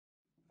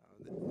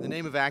the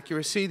name of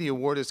accuracy, the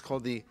award is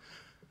called the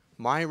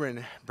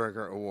Myron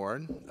Berger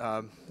Award,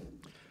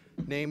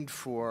 named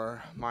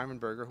for Myron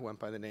Berger, who went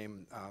by the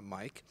name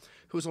Mike,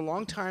 who was a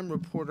longtime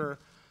reporter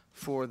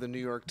for the New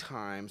York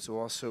Times, who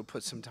also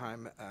put some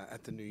time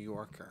at the New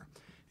Yorker.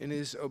 In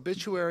his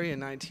obituary in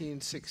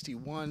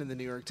 1961 in the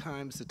New York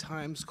Times, the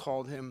Times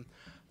called him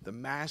the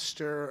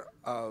master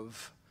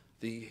of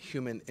the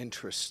human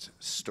interest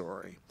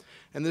story.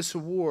 And this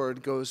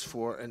award goes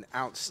for an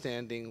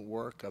outstanding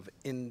work of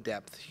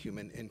in-depth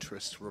human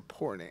interest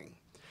reporting.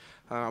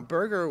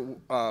 Berger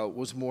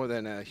was more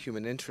than a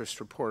human interest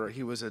reporter.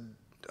 He was a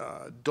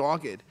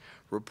dogged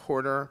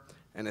reporter,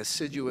 an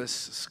assiduous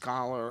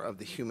scholar of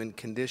the human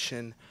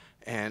condition,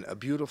 and a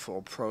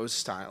beautiful prose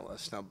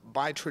stylist. Now,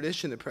 by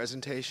tradition, the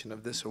presentation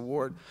of this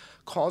award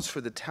calls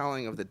for the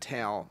telling of the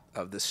tale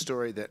of the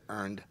story that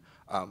earned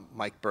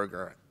Mike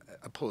Berger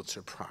a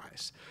Pulitzer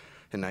Prize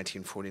in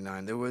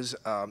 1949. There was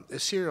a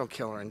serial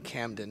killer in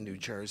Camden, New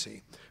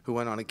Jersey, who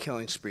went on a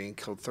killing spree and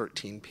killed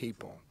 13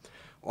 people.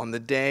 On the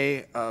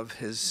day of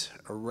his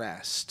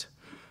arrest,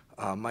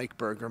 Mike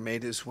Berger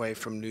made his way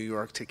from New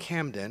York to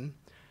Camden,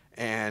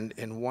 and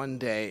in one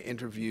day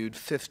interviewed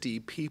 50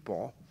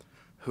 people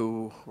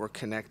who were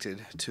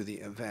connected to the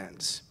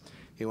events.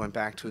 He went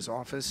back to his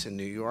office in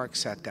New York,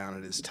 sat down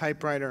at his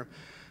typewriter,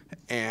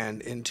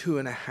 and in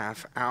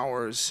 2.5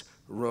 hours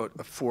wrote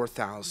a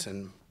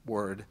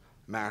 4,000-word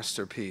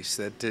masterpiece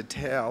that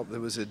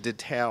was a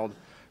detailed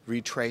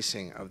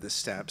retracing of the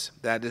steps.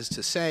 That is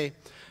to say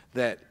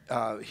that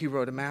he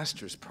wrote a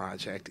master's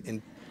project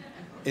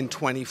in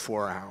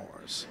 24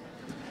 hours.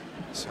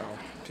 So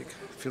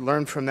if you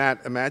learn from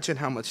that, imagine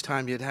how much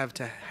time you'd have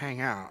to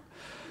hang out.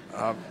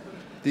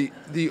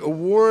 The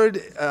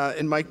award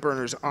in Mike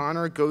Berger's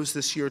honor goes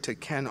this year to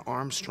Ken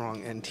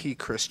Armstrong and T.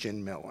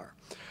 Christian Miller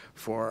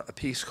for a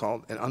piece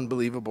called An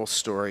Unbelievable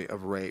Story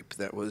of Rape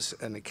that was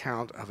an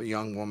account of a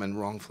young woman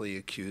wrongfully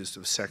accused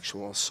of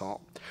sexual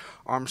assault.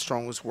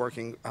 Armstrong was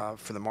working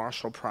for the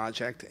Marshall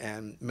Project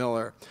and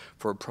Miller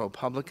for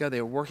ProPublica.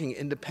 They were working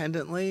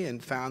independently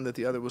and found that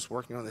the other was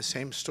working on the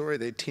same story.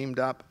 They teamed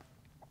up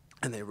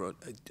and they wrote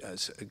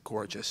a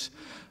gorgeous,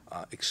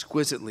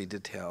 exquisitely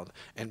detailed,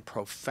 and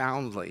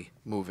profoundly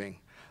moving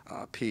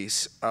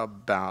piece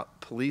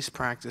about police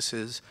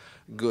practices,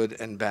 good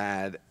and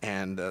bad,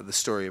 and the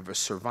story of a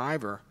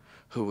survivor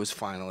who was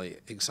finally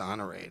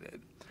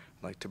exonerated.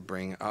 I'd like to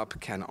bring up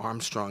Ken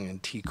Armstrong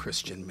and T.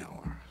 Christian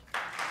Miller.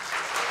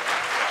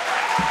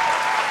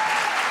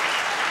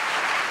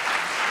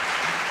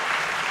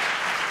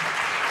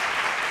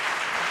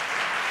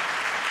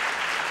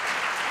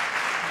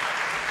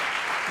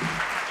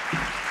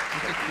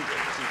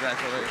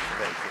 Congratulations.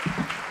 Thank you.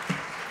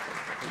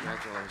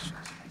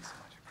 Congratulations. Thanks so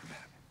much.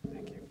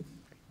 Thank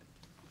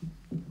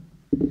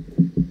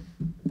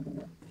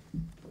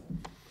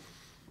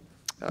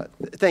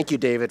you. Thank you,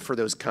 David, for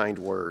those kind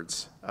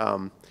words.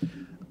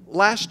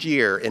 Last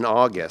year in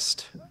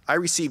August, I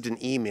received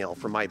an email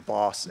from my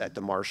boss at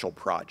the Marshall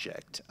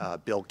Project,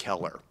 Bill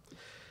Keller.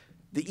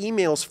 The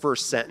email's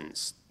first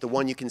sentence, the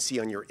one you can see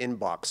on your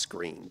inbox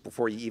screen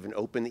before you even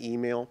open the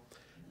email,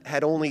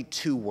 had only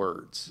 2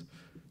 words.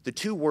 The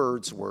 2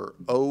 words were,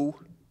 "oh,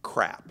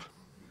 crap."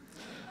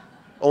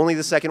 Only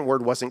the second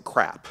word wasn't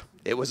crap.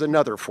 It was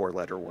another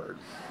 4-letter word.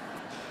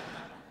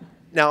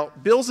 Now,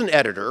 Bill's an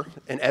editor,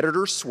 and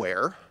editors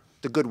swear,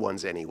 the good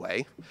ones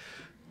anyway,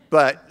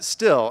 but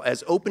still,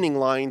 as opening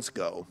lines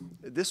go,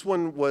 this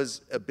one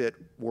was a bit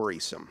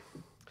worrisome.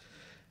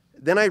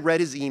 Then I read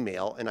his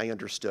email, and I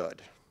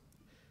understood.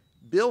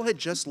 Bill had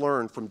just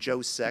learned from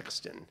Joe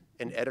Sexton,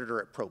 an editor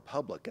at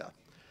ProPublica,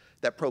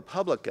 that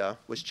ProPublica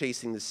was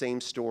chasing the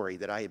same story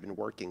that I had been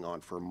working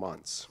on for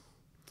months.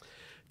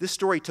 This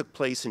story took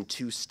place in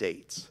 2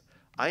 states.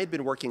 I had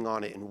been working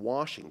on it in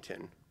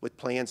Washington with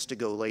plans to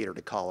go later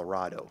to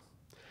Colorado.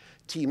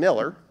 T.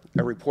 Miller,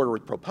 a reporter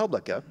with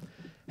ProPublica,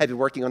 had been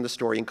working on the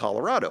story in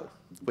Colorado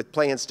with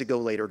plans to go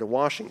later to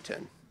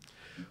Washington.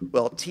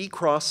 Well, T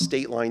crossed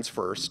state lines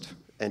first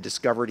and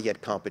discovered he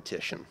had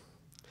competition.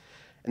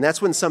 And that's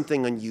when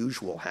something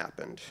unusual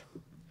happened.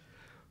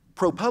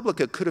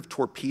 ProPublica could have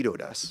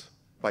torpedoed us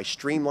by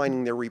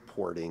streamlining their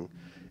reporting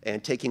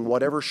and taking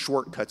whatever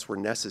shortcuts were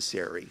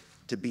necessary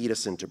to beat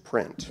us into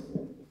print.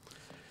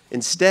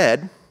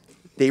 Instead,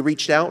 they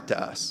reached out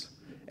to us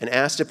and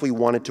asked if we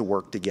wanted to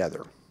work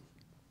together.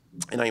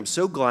 And I am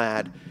so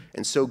glad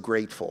and so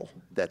grateful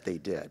that they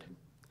did.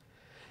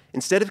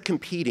 Instead of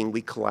competing,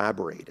 we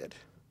collaborated.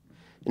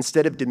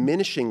 Instead of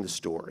diminishing the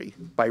story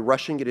by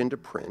rushing it into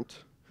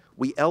print,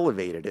 we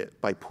elevated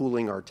it by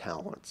pooling our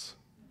talents.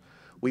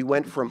 We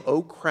went from,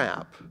 "oh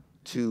crap,"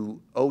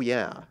 to, "oh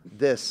yeah,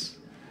 this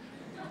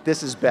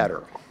is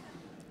better."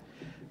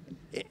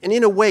 And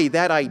in a way,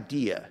 that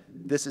idea,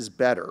 "this is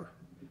better,"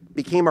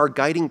 became our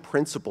guiding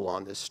principle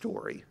on this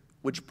story,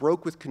 which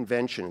broke with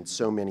convention in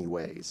so many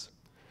ways.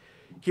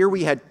 Here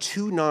we had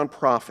 2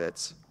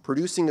 nonprofits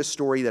producing a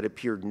story that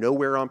appeared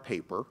nowhere on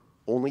paper,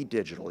 only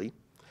digitally,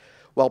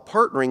 while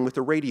partnering with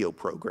a radio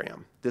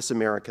program, This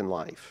American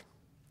Life.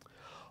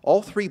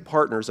 All 3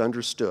 partners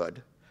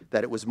understood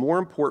that it was more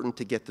important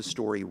to get the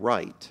story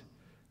right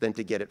than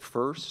to get it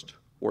first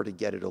or to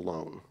get it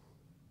alone.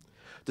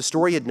 The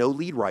story had no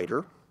lead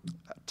writer.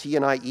 T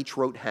and I each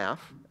wrote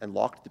half and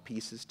locked the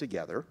pieces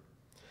together.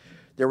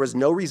 There was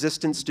no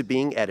resistance to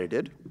being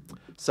edited,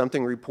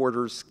 something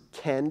reporters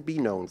can be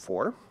known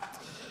for.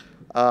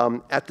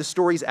 At the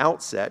story's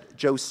outset,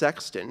 Joe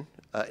Sexton,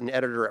 an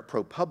editor at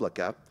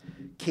ProPublica,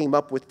 came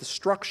up with the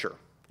structure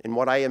in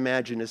what I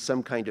imagine is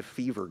some kind of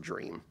fever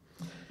dream.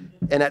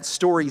 And at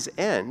story's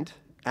end,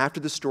 after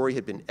the story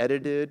had been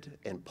edited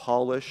and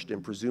polished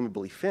and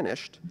presumably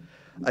finished,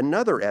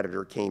 another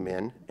editor came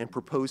in and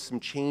proposed some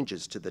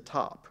changes to the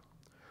top.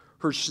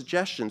 Her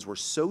suggestions were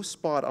so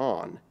spot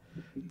on,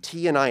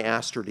 T and I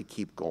asked her to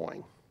keep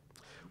going.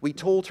 We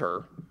told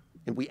her,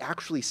 and we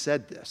actually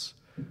said this,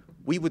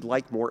 we would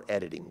like more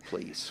editing,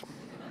 please.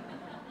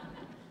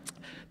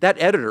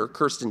 That editor,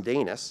 Kirsten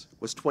Danis,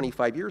 was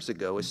 25 years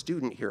ago a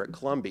student here at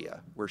Columbia,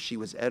 where she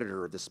was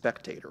editor of The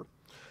Spectator.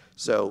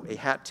 So a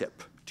hat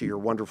tip to your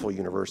wonderful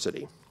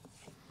university.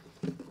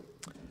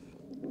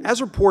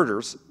 As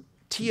reporters,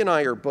 T and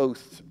I are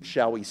both,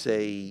 shall we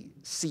say,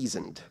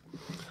 seasoned.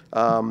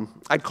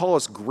 I'd call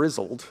us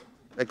grizzled,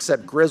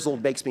 except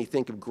grizzled makes me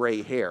think of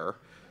gray hair,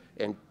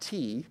 and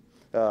T,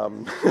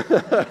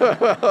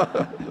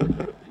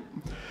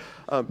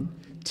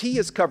 T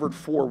has covered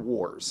 4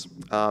 wars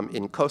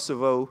in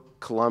Kosovo,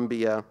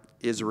 Colombia,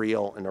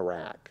 Israel, and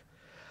Iraq.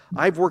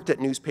 I've worked at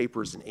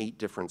newspapers in 8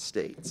 different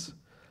states.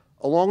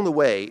 Along the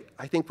way,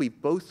 I think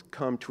we've both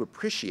come to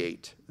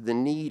appreciate the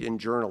need in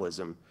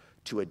journalism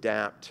to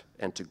adapt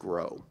and to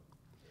grow.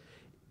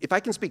 If I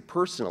can speak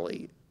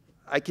personally,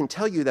 I can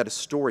tell you that a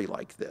story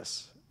like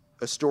this,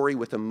 a story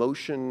with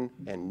emotion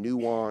and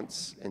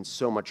nuance and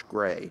so much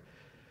gray,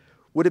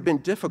 would have been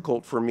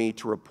difficult for me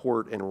to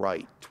report and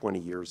write 20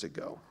 years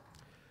ago.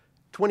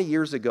 20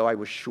 years ago, I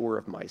was sure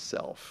of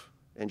myself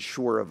and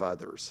sure of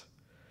others.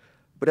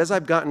 But as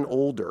I've gotten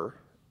older,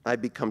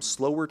 I've become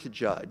slower to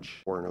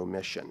judge for an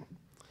omission.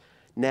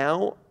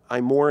 Now,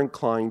 I'm more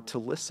inclined to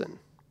listen.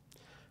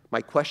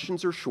 My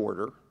questions are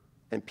shorter,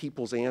 and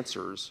people's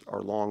answers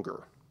are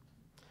longer.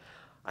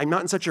 I'm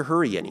not in such a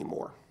hurry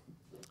anymore.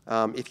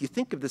 If you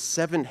think of the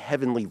 7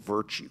 heavenly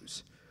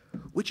virtues,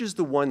 which is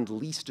the one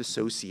least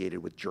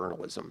associated with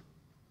journalism,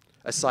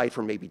 aside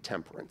from maybe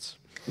temperance?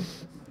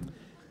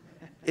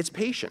 It's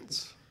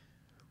patience.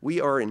 We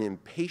are an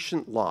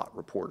impatient lot,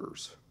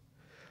 reporters.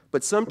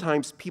 But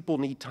sometimes people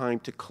need time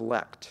to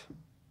collect.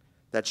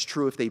 That's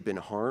true if they've been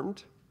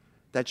harmed.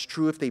 That's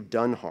true if they've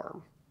done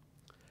harm.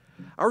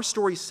 Our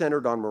story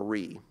centered on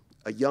Marie,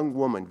 a young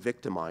woman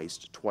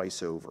victimized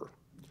twice over.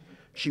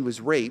 She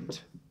was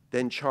raped,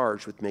 then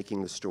charged with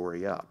making the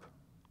story up.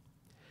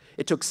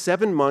 It took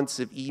 7 months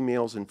of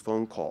emails and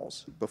phone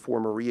calls before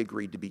Marie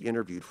agreed to be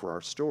interviewed for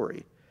our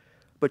story.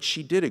 But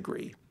she did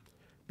agree,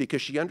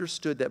 because she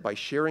understood that by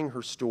sharing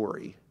her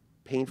story,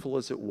 painful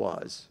as it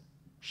was,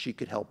 she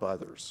could help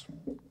others.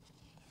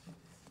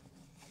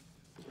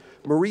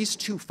 Marie's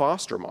 2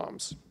 foster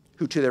moms,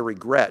 who to their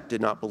regret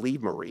did not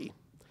believe Marie,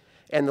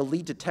 and the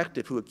lead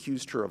detective who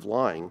accused her of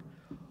lying,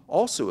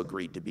 also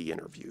agreed to be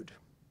interviewed.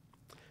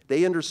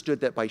 They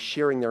understood that by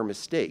sharing their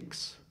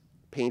mistakes,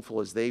 painful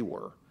as they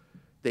were,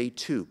 they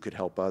too could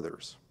help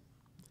others.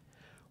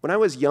 When I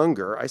was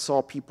younger, I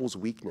saw people's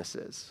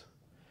weaknesses.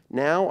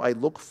 Now I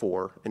look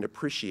for and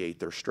appreciate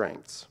their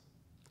strengths.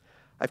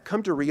 I've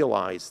come to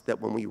realize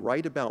that when we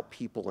write about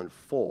people in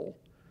full,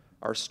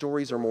 our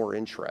stories are more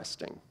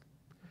interesting.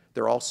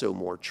 They're also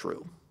more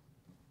true.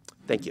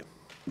 Thank you.